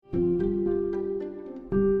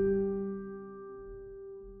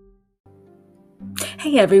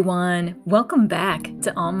Hey everyone, welcome back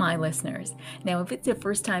to all my listeners. Now, if it's your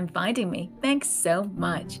first time finding me, thanks so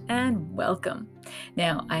much and welcome.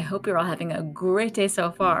 Now, I hope you're all having a great day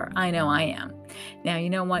so far. I know I am. Now, you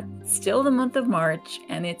know what? It's still the month of March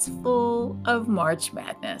and it's full of March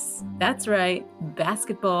Madness. That's right,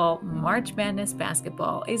 March Madness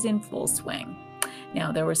basketball is in full swing.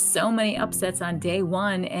 Now, there were so many upsets on day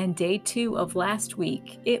one and day two of last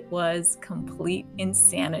week. It was complete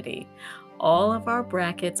insanity. All of our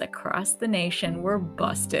brackets across the nation were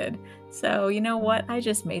busted. So, you know what? I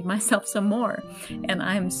just made myself some more. And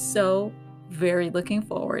I'm so very looking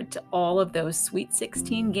forward to all of those Sweet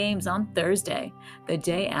 16 games on Thursday, the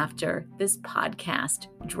day after this podcast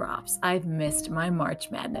drops. I've missed my March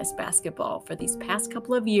Madness basketball for these past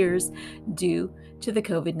couple of years due to the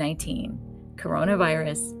COVID-19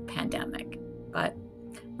 coronavirus pandemic. But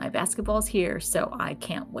my basketball's here, so I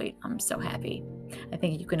can't wait. I'm so happy. I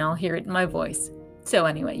think you can all hear it in my voice. So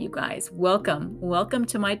anyway, you guys, welcome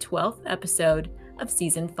to my 12th episode of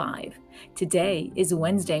Season 5. Today is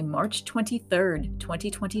Wednesday, March 23rd,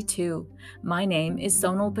 2022. My name is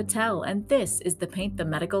Sonal Patel, and this is the Paint the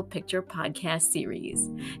Medical Picture podcast series.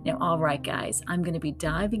 Now, all right, guys, I'm going to be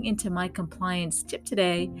diving into my compliance tip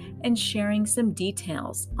today and sharing some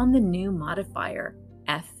details on the new modifier,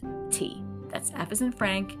 FT. That's F as in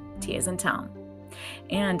Frank, T as in Tom.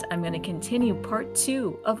 And I'm going to continue part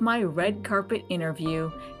 2 of my red carpet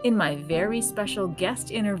interview in my very special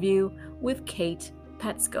guest interview with Kate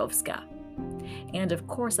Patskovska. And of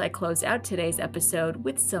course, I close out today's episode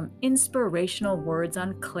with some inspirational words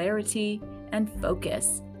on clarity and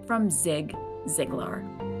focus from Ziglar.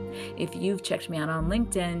 If you've checked me out on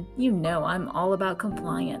LinkedIn, you know I'm all about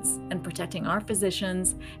compliance and protecting our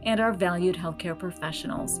physicians and our valued healthcare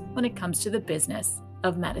professionals when it comes to the business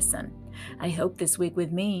of medicine. I hope this week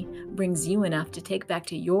with me brings you enough to take back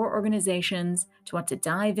to your organizations, to want to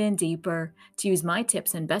dive in deeper, to use my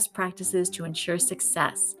tips and best practices to ensure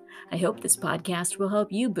success. I hope this podcast will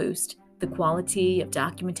help you boost the quality of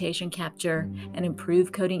documentation capture and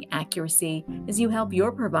improve coding accuracy as you help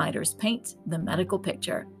your providers paint the medical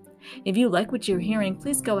picture. If you like what you're hearing,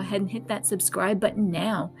 please go ahead and hit that subscribe button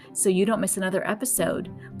now so you don't miss another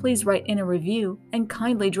episode. Please write in a review and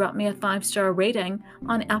kindly drop me a 5-star rating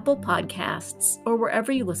on Apple Podcasts or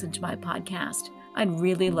wherever you listen to my podcast. I'd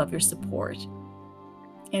really love your support.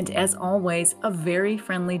 And as always, a very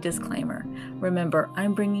friendly disclaimer. Remember,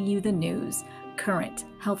 I'm bringing you the news, current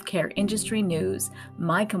healthcare industry news,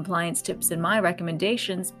 my compliance tips and my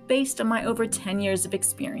recommendations based on my over 10 years of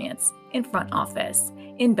experience in front office,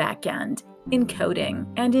 in back end, in coding,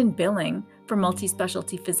 and in billing for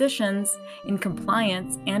multi-specialty physicians, in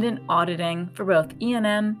compliance, and in auditing for both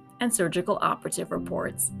E&M and surgical operative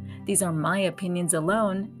reports. These are my opinions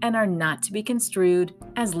alone and are not to be construed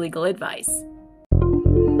as legal advice.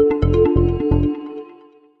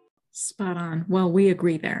 Spot on. Well, we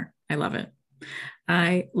agree there. I love it.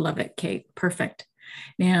 I love it, Kate. Perfect.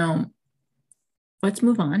 Now, let's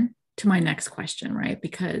move on to my next question, right?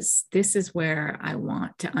 Because this is where I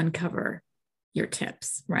want to uncover your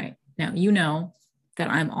tips, right? Now, you know that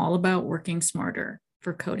I'm all about working smarter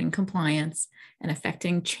for coding compliance and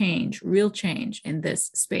affecting change, real change in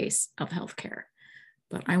this space of healthcare.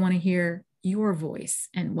 But I want to hear your voice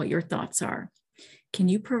and what your thoughts are. Can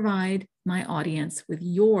you provide my audience with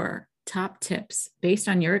your top tips based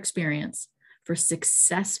on your experience for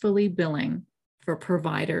successfully billing for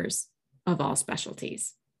providers of all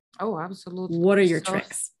specialties? Oh, absolutely. What are your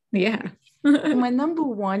tricks? Yeah. My number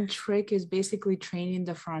one trick is basically training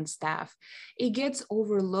the front staff. It gets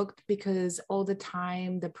overlooked because all the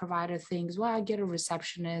time the provider thinks, well, I get a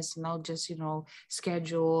receptionist and I'll just,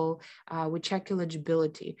 schedule, we check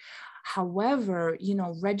eligibility. However,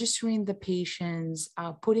 registering the patients,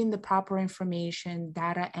 putting the proper information,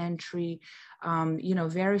 data entry,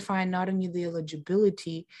 verifying not only the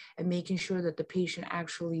eligibility and making sure that the patient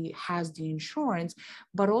actually has the insurance,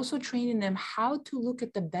 but also training them how to look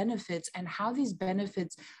at the benefits and how these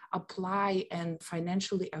benefits apply and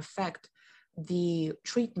financially affect the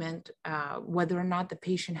treatment, whether or not the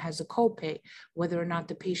patient has a copay, whether or not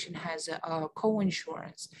the patient has a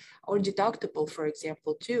co-insurance or deductible, for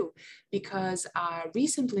example, too. Because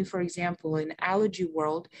recently, for example, in allergy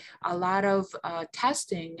world, a lot of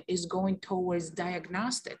testing is going towards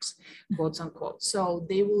diagnostics, quotes unquote. So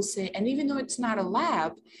they will say, and even though it's not a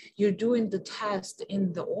lab, you're doing the test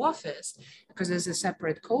in the office because there's a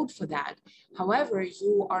separate code for that. However,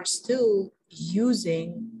 you are still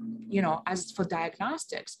using, as for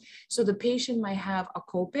diagnostics. So the patient might have a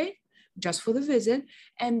copay, just for the visit.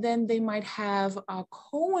 And then they might have a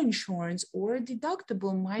co-insurance or a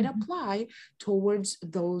deductible might apply towards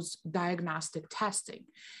those diagnostic testing.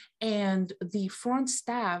 And the front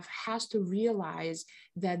staff has to realize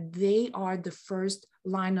that they are the first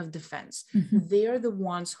line of defense. They're the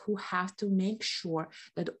ones who have to make sure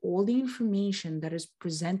that all the information that is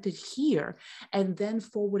presented here and then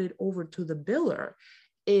forwarded over to the biller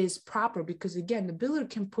is proper, because again, the biller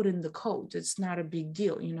can put in the code. It's not a big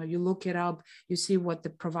deal. You know, you look it up, you see what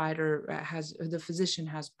the provider has, the physician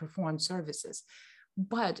has performed services.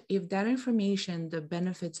 But if that information, the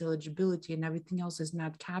benefits, eligibility, and everything else is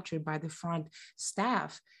not captured by the front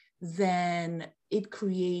staff, then it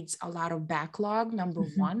creates a lot of backlog. Number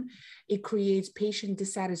one, it creates patient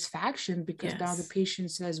dissatisfaction, because now the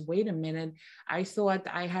patient says, wait a minute, I thought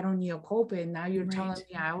I had only a copay, and now you're telling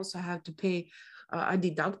me I also have to pay a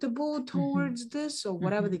deductible towards this, or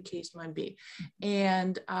whatever the case might be.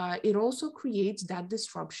 And it also creates that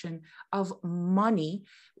disruption of money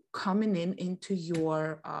coming into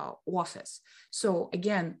your office. So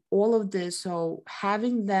again, all of this, so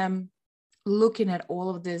having them looking at all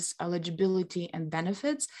of this eligibility and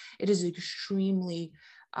benefits, it is extremely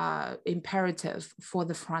imperative for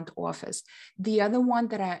the front office. The other one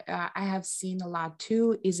that I have seen a lot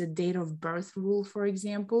too is a date of birth rule, for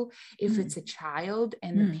example. If it's a child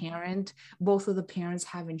and the parent, both of the parents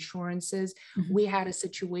have insurances. We had a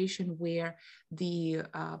situation where the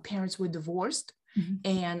parents were divorced.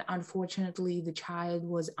 And unfortunately, the child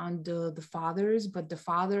was under the father's, but the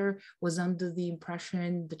father was under the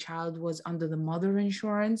impression the child was under the mother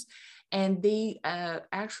insurance. And they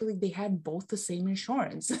actually, they had both the same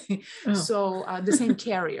insurance. So the same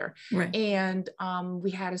carrier. And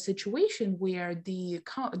we had a situation where the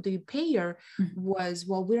payer was,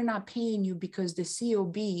 well, we're not paying you because the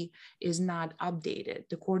COB is not updated,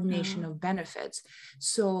 the coordination of benefits.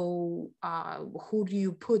 So who do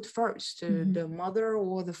you put first, the mother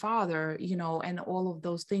or the father, you know, and all of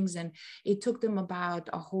those things. And it took them about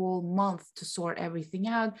a whole month to sort everything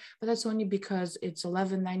out, but that's only because it's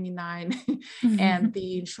 $11.99 and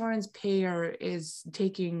the insurance payer is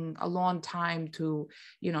taking a long time to,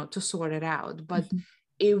 you know, to sort it out. But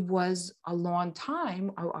it was a long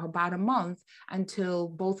time, about a month, until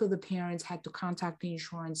both of the parents had to contact the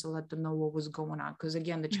insurance and let them know what was going on. Because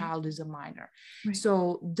again, the child is a minor.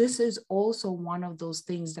 So this is also one of those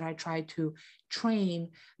things that I try to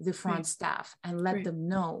train the front staff and let them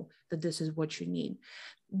know that this is what you need.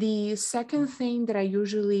 The second thing that I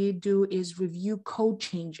usually do is review code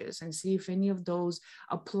changes and see if any of those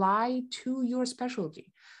apply to your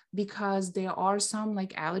specialty, because there are some,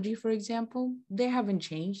 like allergy, for example, they haven't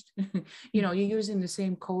changed. You know, you're using the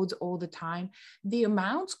same codes all the time. The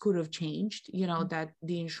amounts could have changed, you know, that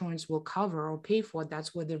the insurance will cover or pay for.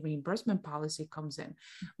 That's where the reimbursement policy comes in.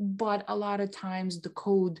 But a lot of times the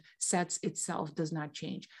code sets itself does not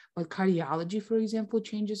change. But cardiology, for example,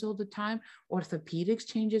 changes all the time. Orthopedics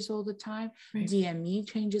changes all the time. DME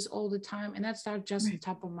changes all the time. And that's not just on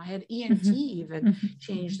top of my head. ENT even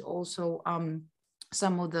changed also.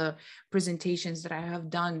 Some of the presentations that I have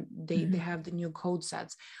done, they have the new code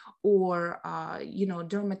sets, or you know,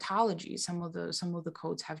 dermatology. Some of the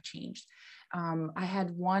codes have changed. I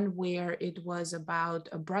had one where it was about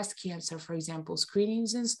a breast cancer, for example,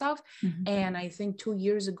 screenings and stuff. And I think 2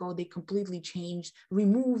 years ago, they completely changed,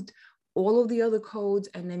 removed all of the other codes,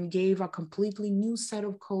 and then gave a completely new set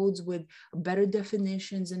of codes with better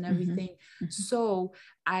definitions and everything. So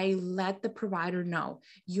I let the provider know,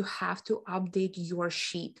 you have to update your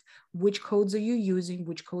sheet. Which codes are you using?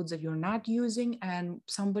 Which codes are you not using? And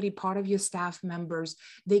somebody, part of your staff members,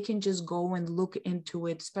 they can just go and look into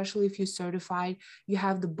it, especially if you're certified. You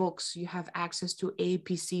have the books, you have access to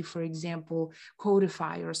APC, for example,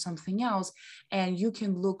 Codify or something else. And you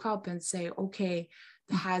can look up and say, okay,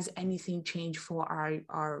 has anything changed for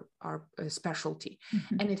our specialty?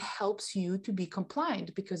 And it helps you to be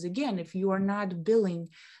compliant, because again, if you are not billing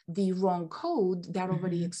the wrong code that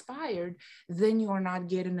already expired, then you are not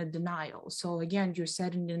getting a denial. So again, you're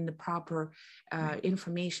setting in the proper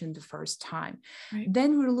information the first time.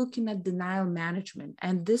 Then we're looking at denial management.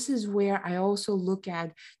 And this is where I also look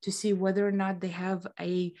at to see whether or not they have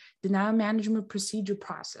a denial management procedure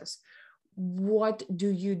process. What do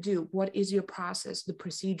you do? What is your process, the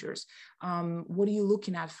procedures? What are you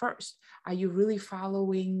looking at first? Are you really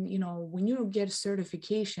following, you know, when you get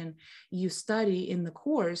certification, you study in the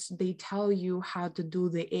course, they tell you how to do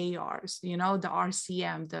the ARs, you know, the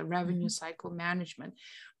RCM, the revenue cycle management.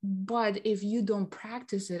 But if you don't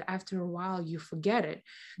practice it, after a while, you forget it.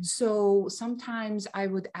 So sometimes I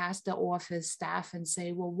would ask the office staff and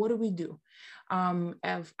say, well, what do we do?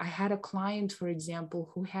 If I had a client, for example,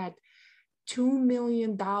 who had $2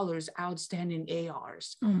 million outstanding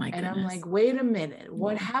ARs. Oh my and goodness. I'm like, wait a minute,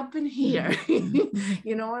 what happened here?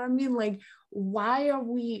 You know what I mean? Like, why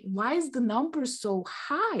is the number so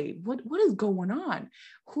high? What is going on?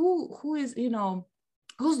 Who is,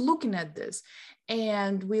 who's looking at this?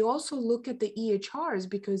 And we also look at the EHRs,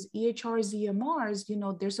 because EHRs,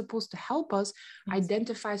 EMRs, they're supposed to help us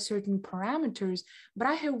identify certain parameters. But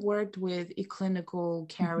I have worked with eClinical,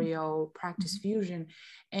 Cario, Practice Fusion,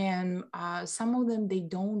 and some of them, they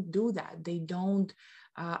don't do that. They don't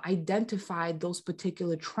identify those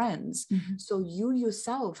particular trends. So you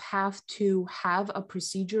yourself have to have a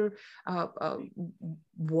procedure.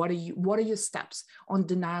 What are your steps on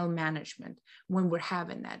denial management when we're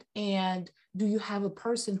having that? And do you have a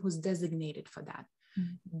person who's designated for that?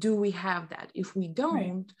 Do we have that? If we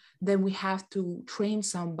don't, then we have to train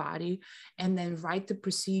somebody and then write the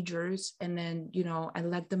procedures, and then,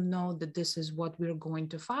 and let them know that this is what we're going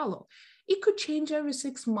to follow. It could change every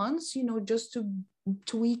 6 months, just to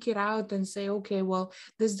tweak it out and say, okay, well,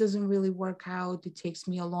 this doesn't really work out. It takes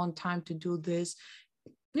me a long time to do this.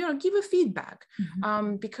 Give a feedback,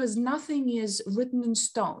 because nothing is written in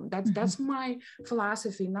stone. That's my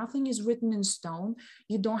philosophy. Nothing is written in stone.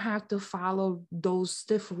 You don't have to follow those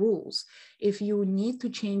stiff rules. If you need to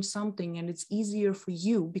change something and it's easier for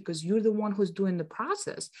you, because you're the one who's doing the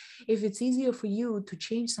process, if it's easier for you to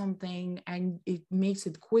change something and it makes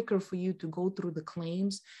it quicker for you to go through the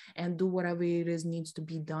claims and do whatever it is needs to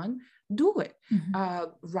be done, do it.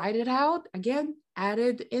 Write it out again, add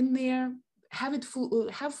it in there. Have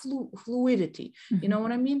fluidity, you know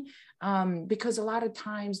what I mean? Because a lot of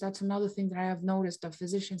times, that's another thing that I have noticed. A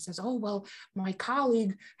physician says, oh, well, my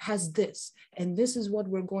colleague has this, and this is what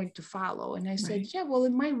we're going to follow. And I said, yeah, well,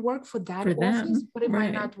 it might work for that office, but it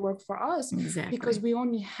might not work for us, because we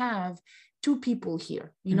only have 2 people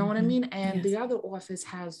here, you know what I mean? And the other office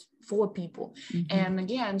has 4 people. And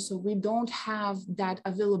again, so we don't have that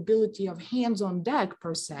availability of hands on deck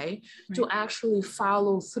per se to actually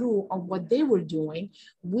follow through on what they were doing.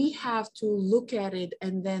 We have to look at it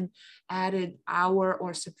and then add it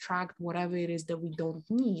or subtract whatever it is that we don't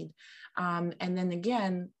need. And then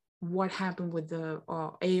again, what happened with the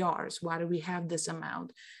ARs? Why do we have this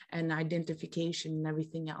amount, and identification and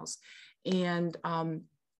everything else? And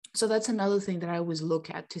so that's another thing that I always look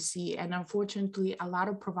at to see. And unfortunately, a lot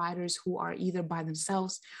of providers who are either by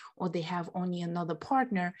themselves or they have only another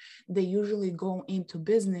partner, they usually go into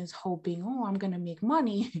business hoping, oh, I'm going to make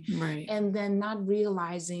money. And then not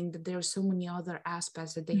realizing that there are so many other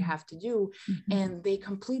aspects that they have to do. And they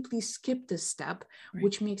completely skip this step,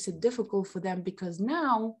 which makes it difficult for them, because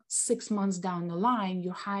now 6 months down the line,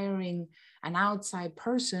 you're hiring an outside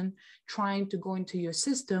person trying to go into your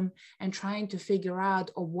system and trying to figure out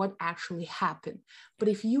what actually happened. But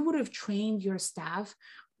if you would have trained your staff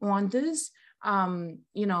on this,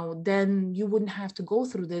 then you wouldn't have to go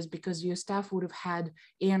through this, because your staff would have had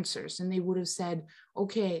answers, and they would have said,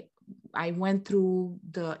 okay, I went through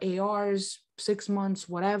the ARs, 6 months,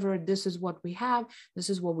 whatever, this is what we have, this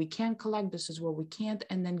is what we can collect, this is what we can't,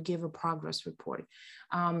 and then give a progress report.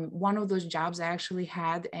 One of those jobs I actually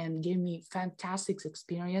had and gave me fantastic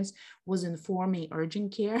experience was informing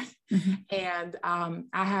urgent care. And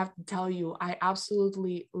I have to tell you, I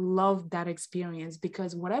absolutely loved that experience,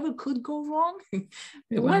 because whatever could go wrong,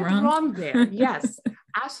 it went wrong there. Yes,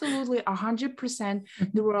 absolutely, 100%.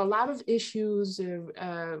 There were a lot of issues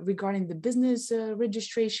regarding the business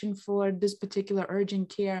registration for this particular urgent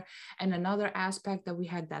care. And another aspect that we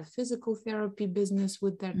had that physical therapy business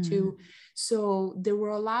with that too. So there were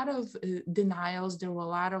a lot of denials. There were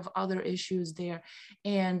a lot of other issues there.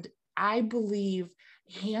 And I believe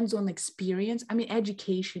hands-on experience, I mean,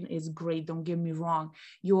 education is great, don't get me wrong.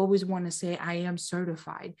 You always want to say, I am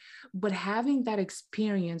certified, but having that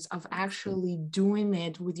experience of actually doing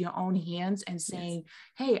it with your own hands and saying,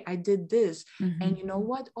 hey, I did this. And you know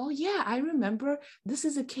what? Oh yeah, I remember this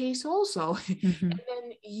is a case also. And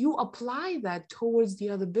then you apply that towards the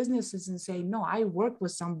other businesses and say, no, I worked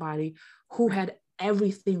with somebody who had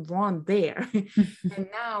everything wrong there. And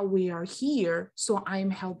now we are here, so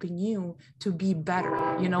I'm helping you to be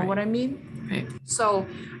better. You know what I mean? So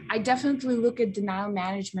I definitely look at denial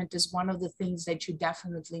management as one of the things that you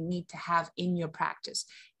definitely need to have in your practice.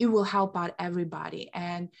 It will help out everybody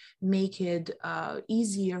and make it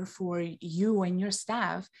easier for you and your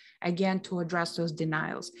staff, again, to address those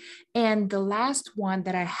denials. And the last one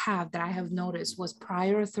that I have noticed was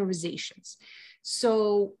prior authorizations.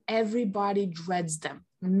 So everybody dreads them.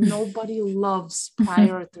 Nobody loves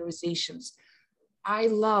prior authorizations. I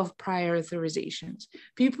love prior authorizations.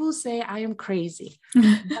 People say I am crazy,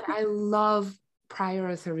 but I love prior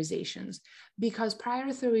authorizations, because prior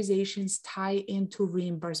authorizations tie into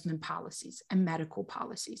reimbursement policies and medical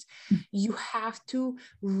policies. You have to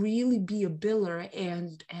really be a biller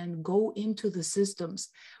and go into the systems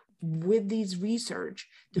with these research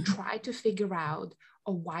to try to figure out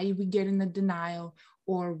why we get in a denial,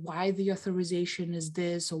 or why the authorization is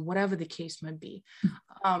this, or whatever the case might be.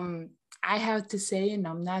 I have to say, and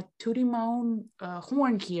I'm not tooting my own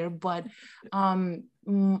horn here, but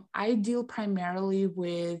I deal primarily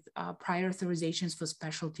with prior authorizations for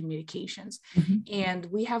specialty medications, and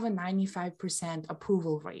we have a 95%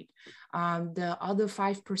 approval rate. The other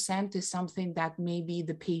 5% is something that maybe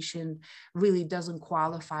the patient really doesn't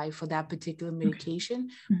qualify for that particular medication,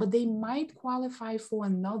 but they might qualify for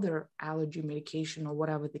another allergy medication or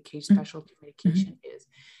whatever the case specialty medication is.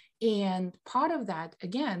 And part of that,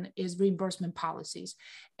 again, is reimbursement policies.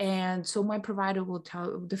 And so my provider will tell,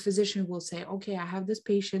 the physician will say, okay, I have this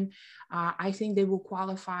patient. I think they will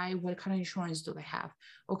qualify. What kind of insurance do they have?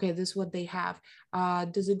 Okay, this is what they have.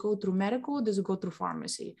 Does it go through medical? Does it go through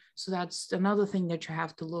pharmacy? So that's another thing that you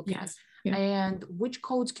have to look at. Yeah. And which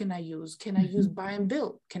codes can I use? Can I use buy and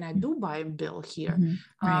bill? Can I do buy and bill here?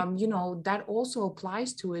 Right. You know, that also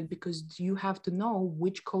applies to it, because you have to know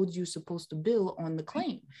which codes you're supposed to bill on the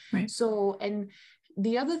claim. Right. So, and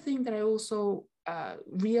the other thing that I also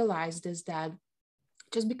realized is that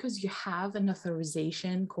just because you have an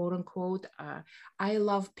authorization, quote unquote, I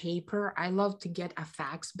love paper. I love to get a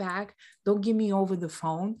fax back. Don't give me over the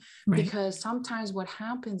phone, because sometimes what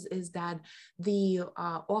happens is that the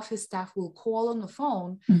office staff will call on the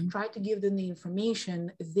phone, try to give them the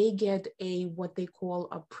information. They get what they call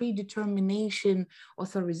a predetermination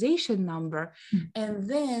authorization number. And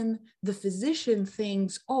then the physician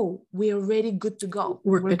thinks, oh, we're already good to go.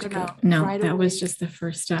 We're good to go. No, that was just the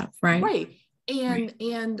first step, right? Right.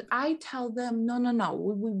 And I tell them,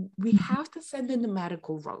 no, we have to send in the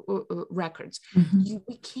medical records.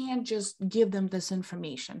 We can't just give them this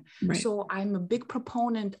information. Right. So I'm a big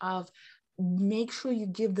proponent of make sure you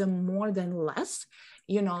give them more than less,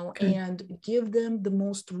 you know, and give them the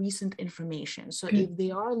most recent information. So if they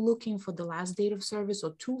are looking for the last date of service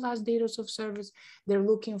or 2 last dates of service, they're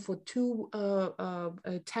looking for 2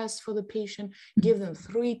 tests for the patient, give them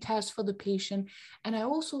 3 tests for the patient. And I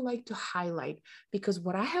also like to highlight, because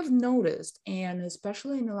what I have noticed, and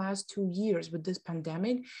especially in the last 2 years with this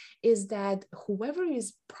pandemic, is that whoever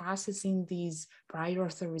is processing these prior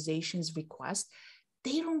authorizations requests,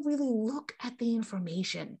 they don't really look at the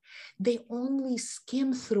information. They only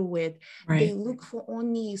skim through it. Right. They look for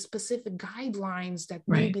only specific guidelines that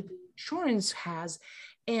maybe the insurance has,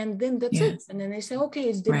 and then that's it. And then they say, okay,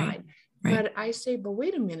 it's denied. Right. But I say, but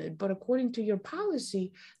wait a minute, but according to your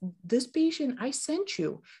policy, this patient, I sent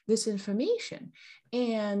you this information.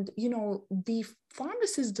 And, you know, the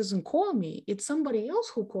pharmacist doesn't call me. It's somebody else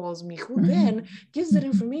who calls me, who then gives that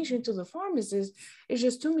information to the pharmacist. It's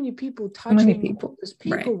just too many people touching this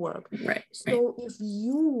paperwork. Right. So if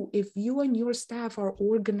you and your staff are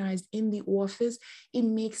organized in the office, it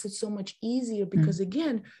makes it so much easier, because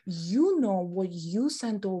again, you know what you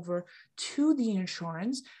sent over to the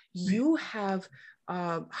insurance. You have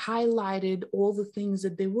highlighted all the things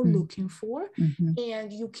that they were looking for,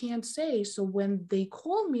 and you can't say, so when they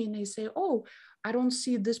call me and they say, oh, I don't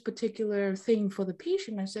see this particular thing for the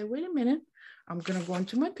patient, I say, wait a minute, I'm going to go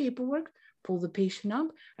into my paperwork, pull the patient up.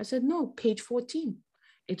 I said, no, page 14.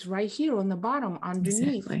 It's right here on the bottom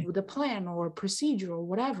underneath the plan or procedure or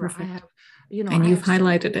whatever. Perfect. I have, you know, and you've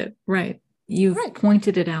highlighted it, right? You've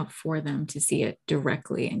pointed it out for them to see it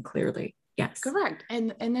directly and clearly. Yes. Correct.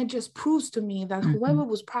 And that just proves to me that whoever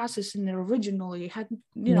was processing it originally had,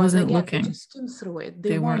 you know, wasn't again, looking. They just skimmed through it.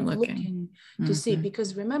 They weren't looking to see,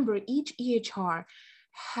 because remember, each EHR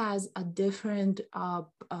has a different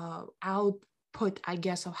output, I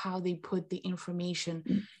guess, of how they put the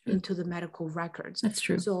information into the medical records. That's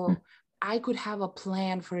true. So I could have a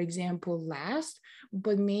plan, for example, last,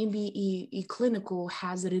 but maybe clinical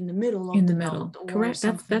has it in the middle of the middle. Correct.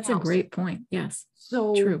 That's a great point. Yes.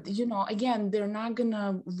 So, true. You know, again, they're not going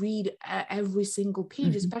to read every single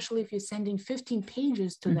page, especially if you're sending 15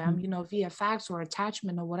 pages to them, you know, via fax or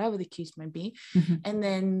attachment or whatever the case might be. And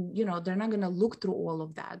then, you know, they're not going to look through all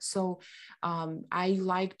of that. So I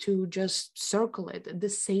like to just circle it. The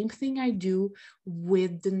same thing I do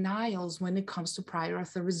with denials when it comes to prior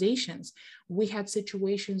authorizations. patients. We had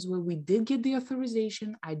situations where we did get the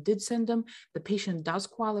authorization. I did send them. The patient does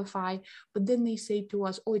qualify, but then they say to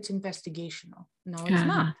us, oh, it's investigational. No, it's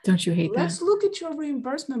not. Don't you hate that? Let's look at your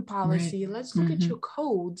reimbursement policy. Right. Let's look at your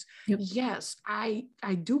codes. Yep. Yes, I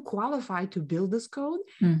do qualify to bill this code.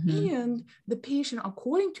 Mm-hmm. And the patient,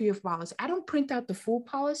 according to your policy, I don't print out the full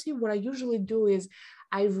policy. What I usually do is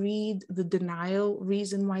I read the denial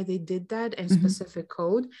reason why they did that and specific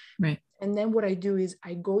code. Right. And then what I do is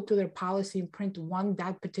I go to their policy and print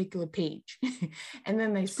that particular page. And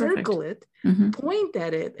then I circle it, point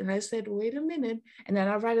at it. And I said, wait a minute. And then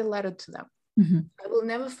I write a letter to them. I will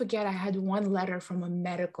never forget, I had one letter from a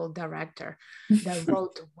medical director that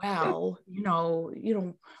wrote, well,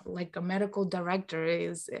 like a medical director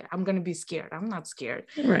is, I'm going to be scared. I'm not scared.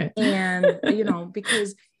 Right. And,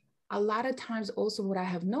 because a lot of times also what I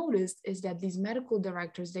have noticed is that these medical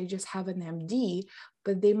directors, they just have an MD,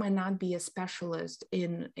 but they might not be a specialist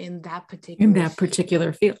in that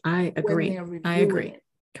particular field. I agree. I agree.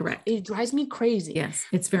 Correct. It drives me crazy. Yes,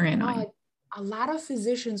 it's very annoying. A lot of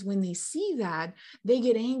physicians, when they see that, they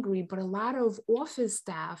get angry, but a lot of office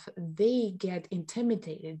staff, they get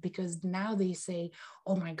intimidated because now they say,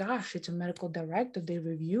 oh my gosh, it's a medical director. They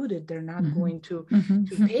reviewed it. They're not going to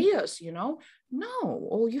pay us, No,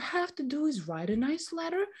 all you have to do is write a nice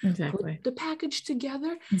letter, put the package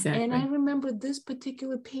together. And I remember this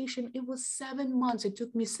particular patient, it was 7 months. It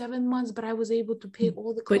took me 7 months, but I was able to pay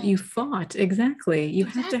all the claims. But you fought, exactly. You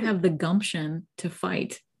have to have the gumption to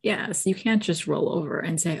fight. Yes, you can't just roll over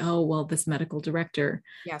and say, oh, well, this medical director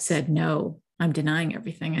said, no, I'm denying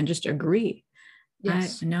everything, and just agree.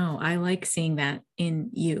 Yes. I like seeing that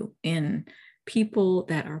in people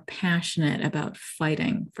that are passionate about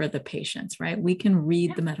fighting for the patients, right? We can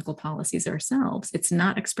read the medical policies ourselves. It's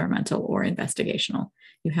not experimental or investigational.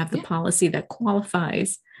 You have the policy that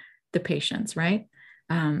qualifies the patients, right?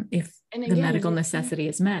 If the medical necessity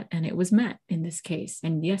is met, and it was met in this case.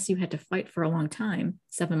 And yes, you had to fight for a long time.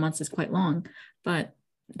 7 months is quite long, but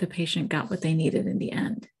the patient got what they needed in the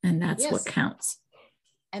end. And that's what counts.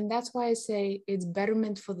 And that's why I say it's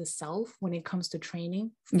betterment for the self when it comes to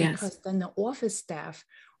training, because then the office staff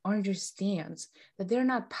understands that they're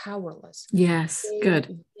not powerless. Yes,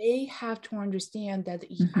 good. They have to understand that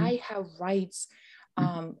I have rights.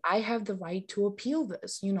 I have the right to appeal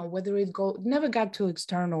this, whether it never got to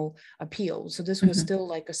external appeal. So this was still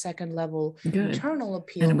like a second level internal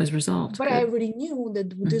appeal. And it was resolved. But I already knew that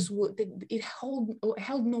this it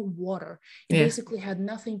held no water. It basically had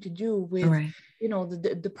nothing to do with,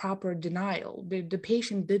 the proper denial. The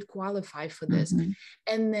patient did qualify for this.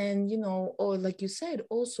 And then, or like you said,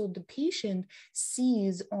 also the patient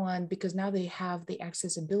sees because now they have the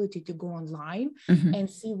accessibility to go online and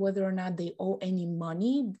see whether or not they owe any money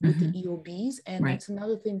with the EOBs. And that's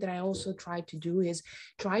another thing that I also try to do is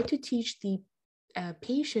try to teach the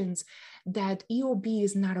patients that EOB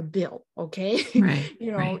is not a bill, okay?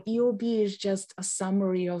 EOB is just a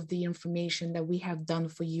summary of the information that we have done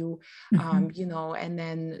for you, and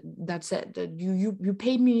then that's it. You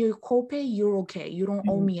paid me your copay, you're okay. You don't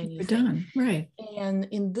owe me anything. You're done, right? And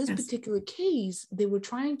in this particular case, they were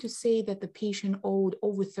trying to say that the patient owed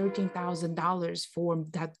over $13,000 for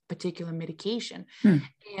that particular medication.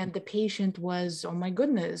 And the patient was, oh my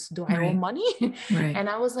goodness, do I owe money? And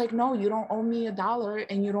I was like, no, you don't owe me $1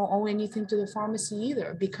 and you don't owe anything to the pharmacy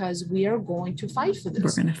either, because we are going to fight for this.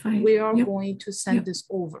 We're going to fight. We are going to send this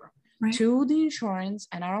over to the insurance,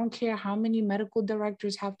 and I don't care how many medical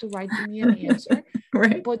directors have to write me an answer,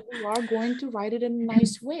 but we are going to write it in a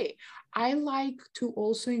nice way. I like to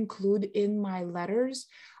also include in my letters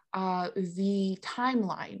the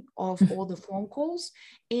timeline of all the phone calls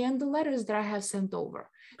and the letters that I have sent over.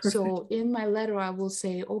 Perfect. So in my letter, I will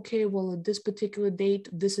say, okay, well, at this particular date,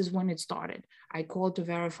 this is when it started. I called to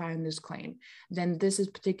verify on this claim. Then this is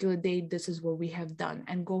particular date, this is what we have done,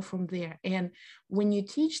 and go from there. And when you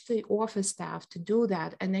teach the office staff to do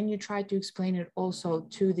that, and then you try to explain it also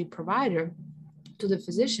to the provider, to the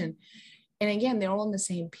physician, and again, they're all on the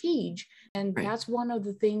same page. And that's one of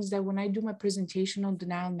the things that when I do my presentation on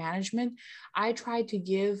denial management, I try to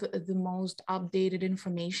give the most updated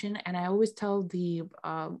information. And I always tell the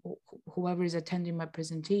whoever is attending my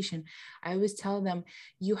presentation, I always tell them,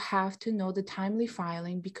 you have to know the timely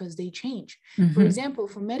filing because they change. For example,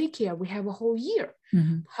 for Medicare, we have a whole year.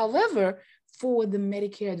 However, for the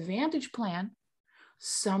Medicare Advantage plan,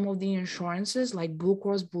 some of the insurances like Blue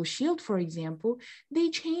Cross Blue Shield, for example, they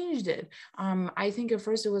changed it. I think at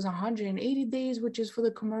first it was 180 days, which is for the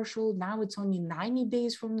commercial. Now it's only 90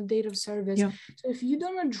 days from the date of service. Yep. So if you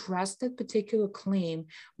don't address that particular claim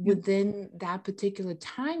within that particular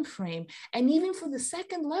time frame, and even for the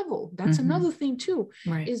second level, that's another thing too,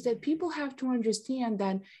 is that people have to understand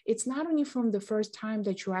that it's not only from the first time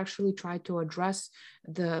that you actually try to address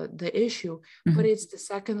the issue, but it's the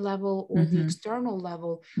second level or the external level.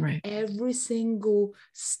 Every single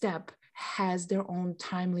step has their own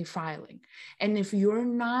timely filing. And if you're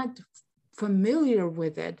not familiar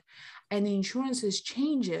with it and the insurances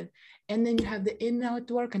change it, and then you have the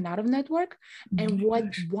in-network and out-of-network, and what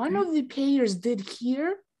one of the payers did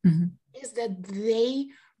here is that they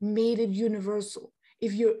made it universal.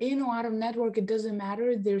 If you're in or out of network, it doesn't matter.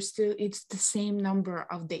 It's the same number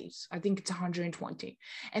of days. I think it's 120.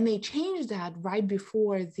 And they changed that right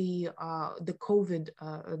before the COVID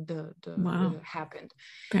happened.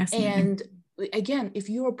 And again, if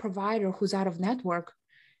you're a provider who's out of network,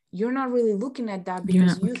 you're not really looking at that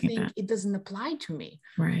because you think it doesn't apply to me.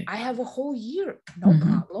 I have a whole year, no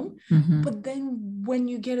problem. But then when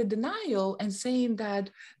you get a denial and saying that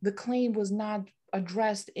the claim was not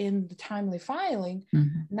addressed in the timely filing,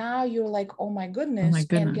 now you're like, oh my goodness.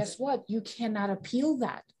 And guess what? You cannot appeal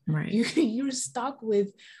that. You're stuck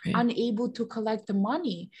with unable to collect the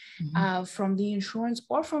money from the insurance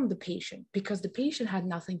or from the patient, because the patient had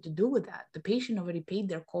nothing to do with that. The patient already paid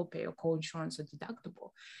their copay or co-insurance or deductible.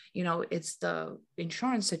 You know, it's the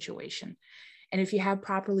insurance situation. And if you have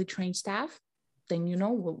properly trained staff, then you know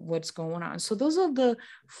what's going on. So those are the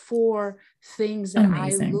 4 things that I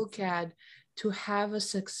look at to have a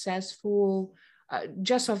successful,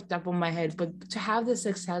 just off the top of my head, but to have the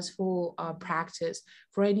successful practice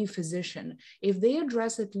for any physician. If they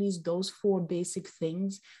address at least those 4 basic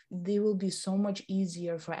things, they will be so much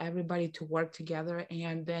easier for everybody to work together.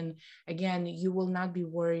 And then again, you will not be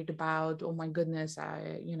worried about, oh my goodness,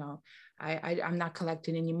 I'm not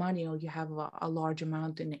collecting any money, or you have a large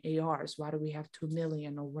amount in ARs. Why do we have 2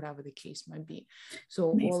 million or whatever the case might be?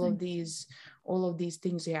 So all of these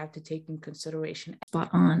things you have to take in consideration. Spot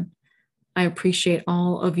on. I appreciate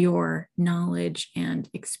all of your knowledge and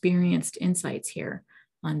experienced insights here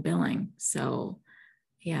on billing. So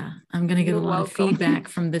yeah, I'm going to get a lot of feedback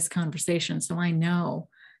from this conversation. So I know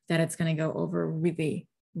that it's going to go over really,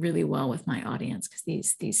 really well with my audience,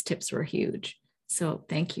 because these tips were huge. So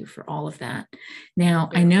thank you for all of that. Now,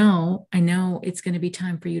 I know it's going to be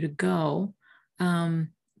time for you to go.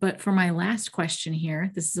 But for my last question here,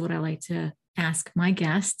 this is what I like to ask my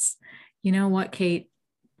guests. You know what, Kate?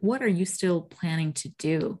 What are you still planning to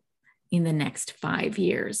do in the next 5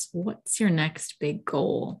 years? What's your next big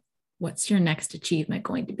goal? What's your next achievement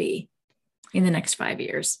going to be in the next 5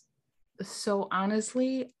 years? So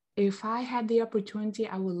honestly, if I had the opportunity,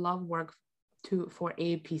 I would love work for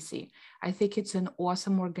AAPC. I think it's an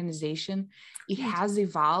awesome organization. It has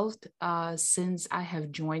evolved since I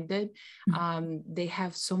have joined it. They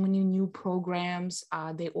have so many new programs.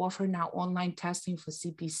 They offer now online testing for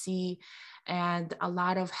CPC and a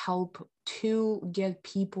lot of help to get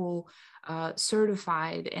people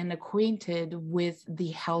certified and acquainted with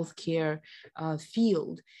the healthcare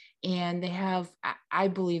field. And they have, I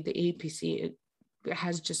believe the AAPC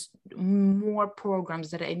has just more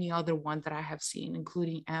programs than any other one that I have seen,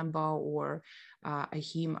 including AMBA or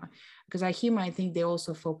AHIMA. Because AHIMA, I think they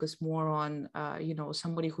also focus more on,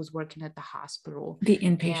 somebody who's working at the hospital. The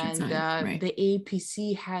inpatient side, right. The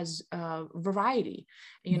APC has variety,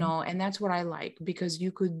 and that's what I like, because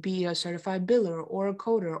you could be a certified biller or a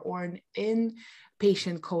coder or an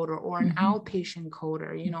inpatient coder or an outpatient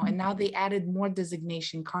coder, and now they added more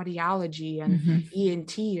designation, cardiology and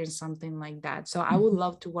ENT or something like that. So I would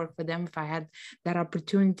love to work for them if I had that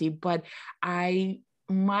opportunity. But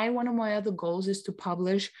one of my other goals is to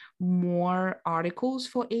publish more articles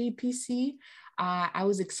for APC. I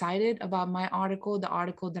was excited about my article. The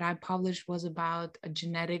article that I published was about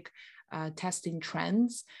genetic testing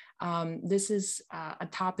trends. This is a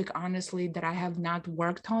topic, honestly, that I have not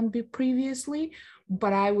worked on previously,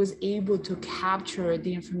 but I was able to capture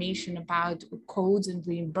the information about codes and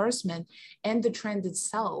reimbursement and the trend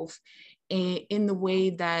itself in the way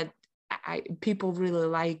that people really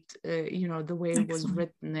liked, the way it was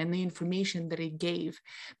written and the information that it gave,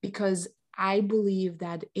 because I believe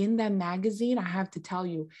that in that magazine, I have to tell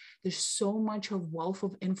you, there's so much of wealth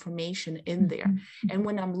of information in there. And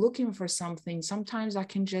when I'm looking for something, sometimes I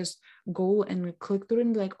can just go and click through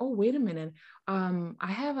and be like, oh, wait a minute. I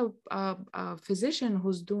have a physician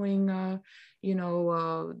who's doing,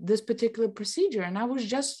 this particular procedure. And I was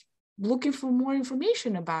just looking for more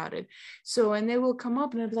information about it. So, and they will come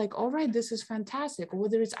up and they'll be like, all right, this is fantastic. Or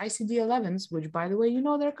whether it's ICD-11s, which by the way,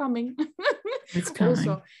 they're coming It's coming.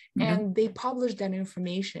 also, Yeah. and they publish that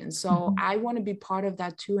information. So I want to be part of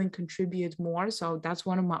that too and contribute more. So that's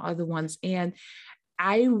one of my other ones. And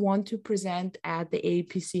I want to present at the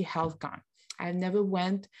APC HealthCon. I've never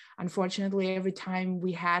went. Unfortunately, every time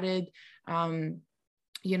we had it, I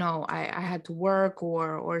had to work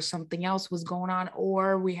or something else was going on,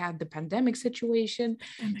 or we had the pandemic situation.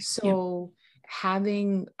 Pandemic. So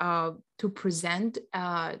having to present,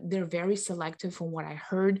 they're very selective from what I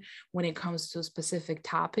heard when it comes to specific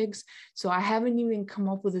topics. So I haven't even come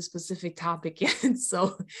up with a specific topic yet.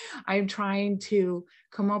 So I'm trying to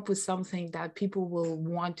come up with something that people will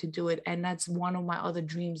want to do it. And that's one of my other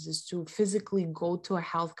dreams, is to physically go to a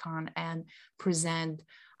health con and present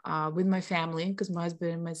with my family, because my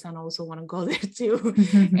husband and my son also want to go there too,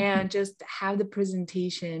 and just have the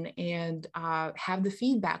presentation and have the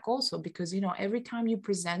feedback also, because every time you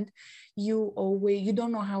present, you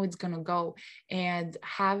don't know how it's going to go, and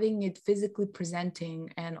having it physically presenting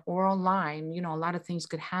and or online, a lot of things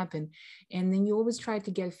could happen, and then you always try to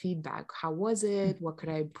get feedback. How was it? What could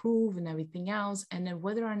I improve and everything else? And then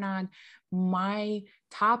whether or not my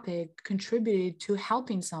topic contributed to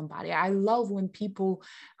helping somebody. I love when people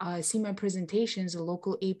see my presentations, the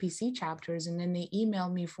local APC chapters, and then they email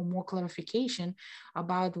me for more clarification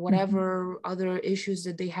about whatever other issues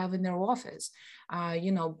that they have in their office.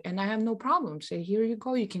 And I have no problem. So here you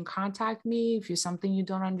go. You can contact me. If there's something you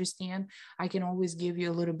don't understand, I can always give you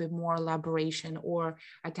a little bit more elaboration or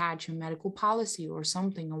attach a medical policy or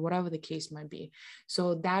something, or whatever the case might be.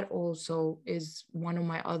 So that also is one of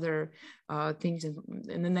my other things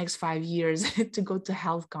in the next 5 years, to go to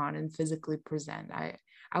HealthCon and physically present. I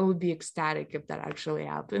would be ecstatic if that actually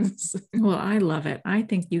happens. Well, I love it. I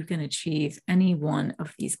think you can achieve any one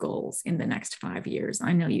of these goals in the next 5 years.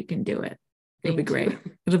 I know you can do it. It'll be great.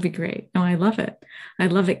 It'll be great. No, I love it. I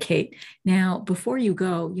love it, Kate. Now, before you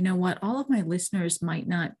go, you know what? All of my listeners might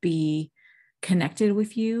not be connected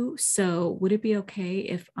with you. So would it be okay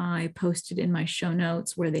if I posted in my show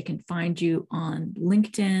notes where they can find you on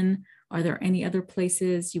LinkedIn? Are there any other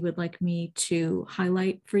places you would like me to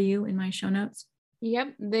highlight for you in my show notes?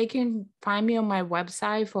 Yep, they can find me on my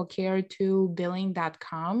website for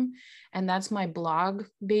care2billing.com. And that's my blog,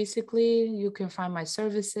 basically. You can find my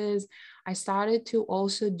services. I started to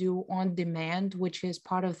also do on demand, which is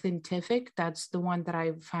part of Thintific. That's the one that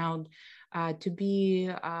I found to be,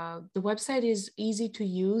 the website is easy to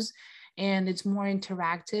use, and it's more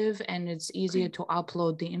interactive, and it's easier to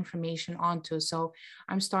upload the information onto. So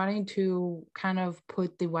I'm starting to kind of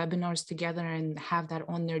put the webinars together and have that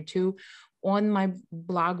on there too. On my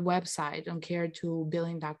blog website on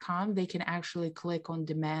care2billing.com, they can actually click on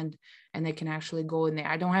demand and they can actually go in there.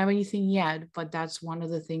 I don't have anything yet, but that's one of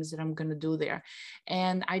the things that I'm going to do there.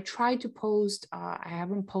 And I try to post, I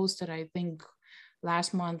haven't posted, I think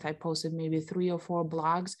last month I posted maybe 3 or 4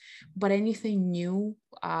 blogs, but anything new,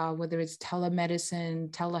 whether it's telemedicine,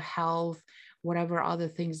 telehealth, whatever other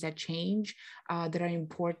things that change that are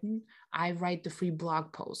important, I write the free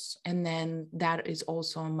blog posts. And then that is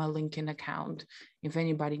also on my LinkedIn account if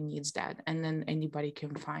anybody needs that. And then anybody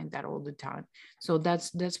can find that all the time. So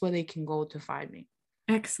that's where they can go to find me.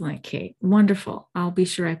 Excellent, Kate. Wonderful. I'll be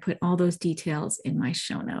sure I put all those details in my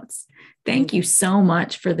show notes. Thank you so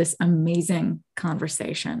much for this amazing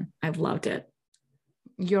conversation. I've loved it.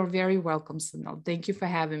 You're very welcome, Sunil. Thank you for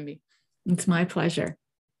having me. It's my pleasure.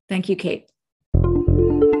 Thank you, Kate.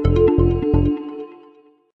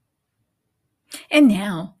 And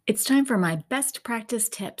now it's time for my best practice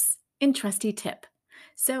tips in Trusty Tip.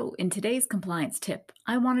 So in today's compliance tip,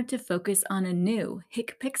 I wanted to focus on a new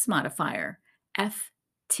HCPCS modifier,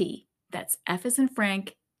 FT. That's F as in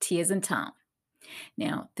Frank, T as in Tom.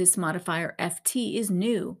 Now, this modifier FT is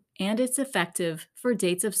new and it's effective for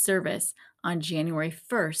dates of service on January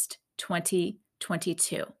 1st,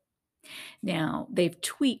 2022. Now, they've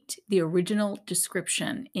tweaked the original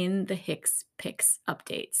description in the HCPCS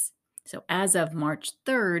updates. So as of March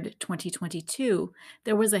 3rd, 2022,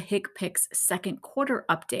 there was a HCPCS second quarter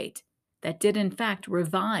update that did in fact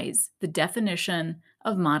revise the definition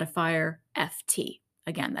of modifier FT.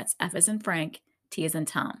 Again, that's F as in Frank, T as in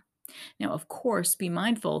Tom. Now, of course, be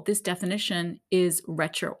mindful, this definition is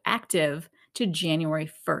retroactive to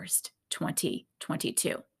January 1st,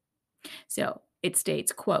 2022. So it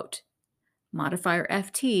states, quote, modifier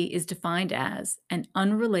FT is defined as an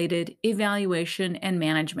unrelated evaluation and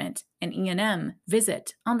management, an E&M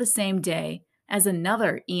visit on the same day as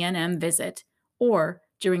another E&M visit or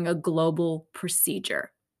during a global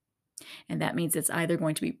procedure. And that means it's either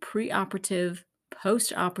going to be preoperative,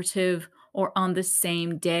 post-operative, or on the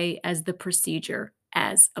same day as the procedure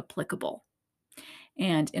as applicable.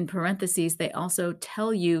 And in parentheses, they also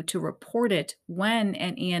tell you to report it when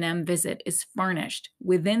an E&M visit is furnished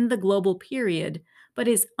within the global period, but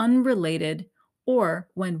is unrelated, or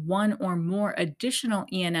when one or more additional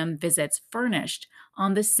E&M visits furnished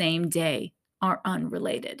on the same day are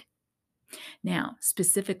unrelated. Now,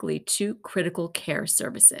 specifically to critical care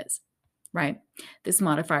services, right? This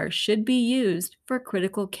modifier should be used for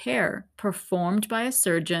critical care performed by a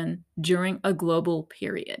surgeon during a global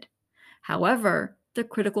period. However, the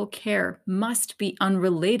critical care must be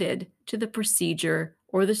unrelated to the procedure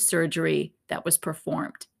or the surgery that was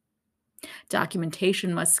performed.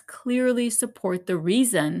 Documentation must clearly support the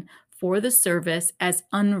reason for the service as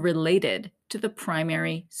unrelated to the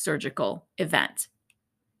primary surgical event.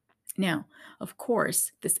 Now, of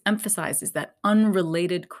course, this emphasizes that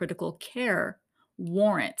unrelated critical care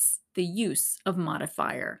warrants the use of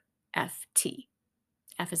modifier FT.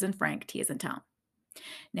 F is in Frank, T is in Tom.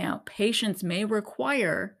 Now, patients may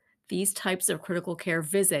require these types of critical care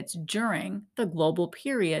visits during the global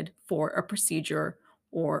period for a procedure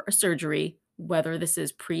or a surgery, whether this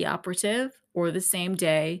is preoperative or the same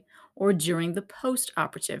day or during the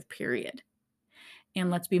postoperative period. And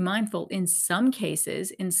let's be mindful, in some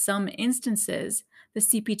cases, in some instances, the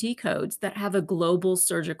CPT codes that have a global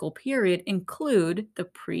surgical period include the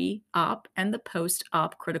pre-op and the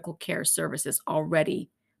post-op critical care services already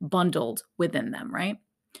bundled within them, right?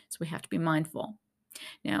 So we have to be mindful.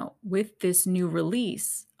 Now, with this new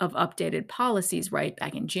release of updated policies, right,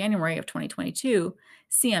 back in January of 2022,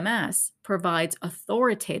 CMS provides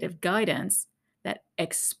authoritative guidance that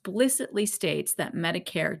explicitly states that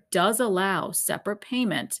Medicare does allow separate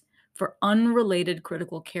payment for unrelated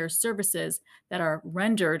critical care services that are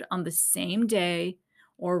rendered on the same day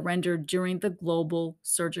or rendered during the global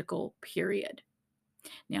surgical period.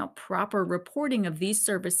 Now, proper reporting of these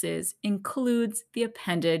services includes the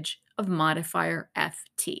appendage of modifier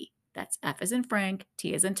FT. That's F as in Frank,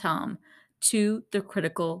 T as in Tom, to the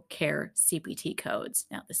critical care CPT codes.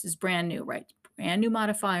 Now, this is brand new, right? Brand new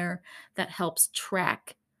modifier that helps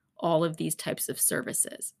track all of these types of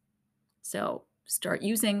services. So start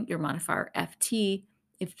using your modifier FT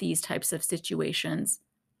if these types of situations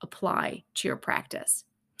apply to your practice.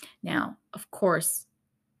 Now, of course,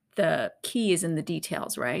 the key is in the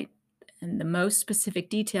details, right? And the most specific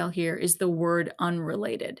detail here is the word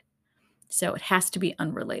unrelated. So it has to be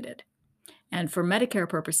unrelated. And for Medicare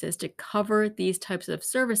purposes, to cover these types of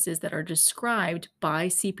services that are described by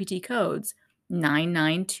CPT codes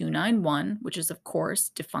 99291, which is, of course,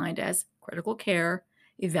 defined as critical care,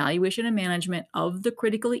 evaluation and management of the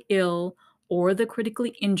critically ill or the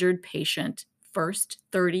critically injured patient, first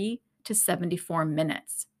 30 to 74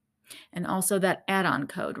 minutes. And also that add-on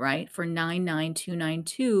code, right, for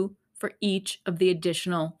 99292 for each of the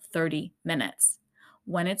additional 30 minutes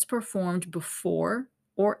when it's performed before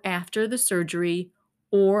or after the surgery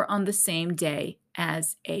or on the same day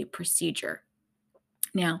as a procedure.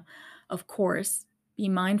 Now, of course, be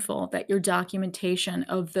mindful that your documentation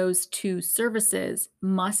of those two services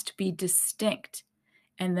must be distinct.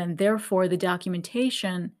 And then, therefore, the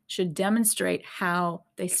documentation should demonstrate how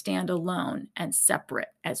they stand alone and separate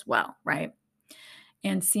as well, right?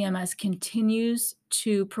 And CMS continues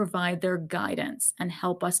to provide their guidance and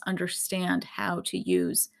help us understand how to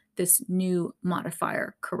use this new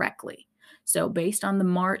modifier correctly. So, based on the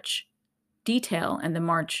March detail and the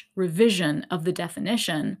March revision of the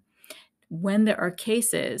definition, when there are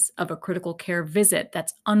cases of a critical care visit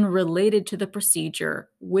that's unrelated to the procedure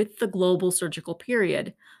with the global surgical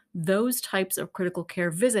period, those types of critical care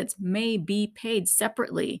visits may be paid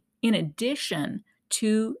separately in addition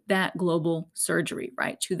to that global surgery,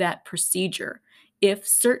 right? To that procedure, if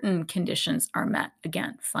certain conditions are met.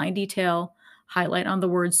 Again, fine detail, highlight on the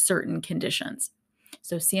word certain conditions.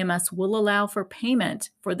 So CMS will allow for payment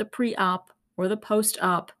for the pre-op or the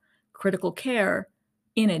post-op critical care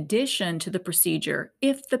in addition to the procedure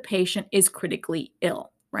if the patient is critically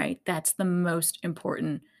ill, right? That's the most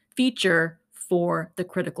important feature for the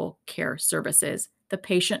critical care services. The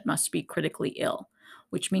patient must be critically ill,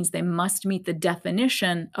 which means they must meet the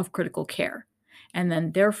definition of critical care. And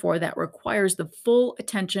then, therefore, that requires the full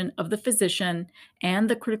attention of the physician, and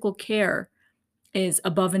the critical care is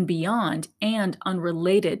above and beyond and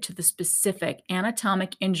unrelated to the specific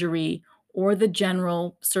anatomic injury or the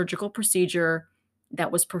general surgical procedure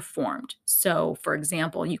that was performed. So, for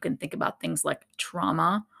example, you can think about things like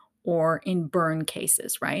trauma or in burn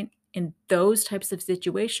cases, right? In those types of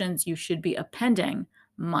situations, you should be appending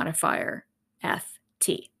modifier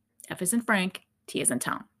FT. F is in Frank, T is in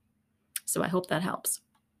Tom. So I hope that helps.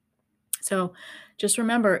 So just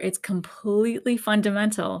remember, it's completely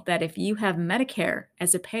fundamental that if you have Medicare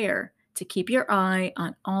as a payer, to keep your eye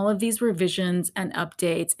on all of these revisions and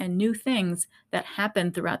updates and new things that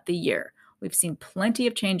happen throughout the year. We've seen plenty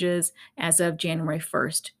of changes as of January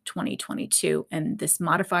 1st, 2022, and this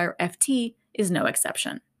modifier FT is no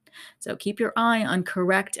exception. So keep your eye on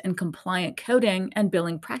correct and compliant coding and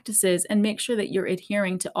billing practices and make sure that you're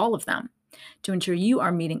adhering to all of them to ensure you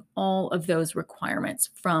are meeting all of those requirements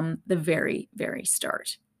from the very, very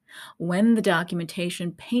start. When the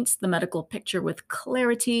documentation paints the medical picture with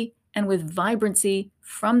clarity and with vibrancy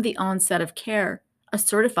from the onset of care, a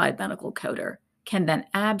certified medical coder can then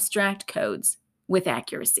abstract codes with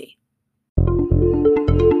accuracy.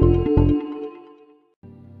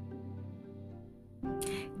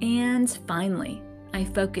 And finally, I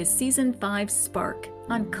focus Season 5 Spark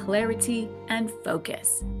on clarity and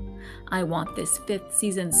focus. I want this 5th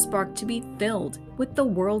season Spark to be filled with the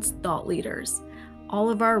world's thought leaders, all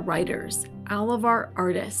of our writers, all of our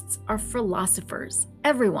artists, our philosophers,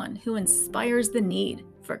 everyone who inspires the need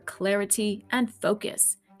for clarity and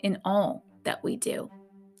focus in all that we do.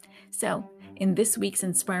 So, in this week's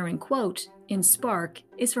inspiring quote in Spark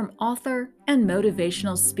is from author and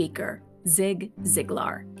motivational speaker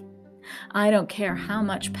Ziglar. I don't care how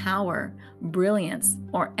much power, brilliance,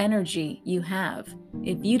 or energy you have.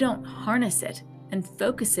 If you don't harness it and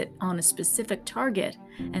focus it on a specific target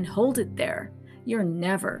and hold it there, you're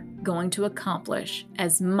never going to accomplish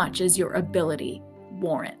as much as your ability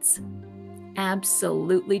warrants.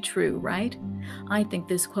 Absolutely true, right? I think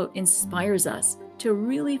this quote inspires us to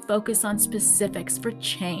really focus on specifics for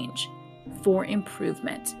change, for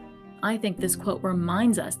improvement. I think this quote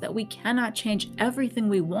reminds us that we cannot change everything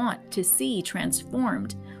we want to see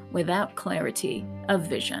transformed without clarity of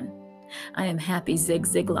vision. I am happy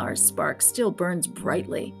Ziglar's spark still burns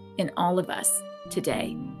brightly in all of us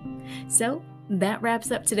today. So that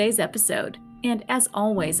wraps up today's episode. And as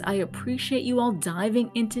always, I appreciate you all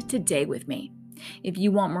diving into today with me. If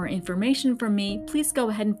you want more information from me, please go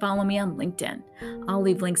ahead and follow me on LinkedIn. I'll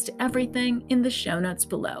leave links to everything in the show notes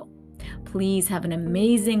below. Please have an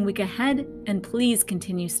amazing week ahead, and please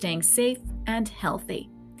continue staying safe and healthy.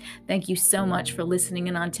 Thank you so much for listening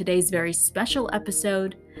in on today's very special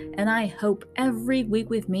episode, and I hope every week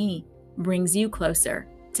with me brings you closer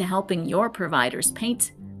to helping your providers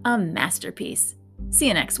paint a masterpiece. See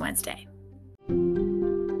you next Wednesday.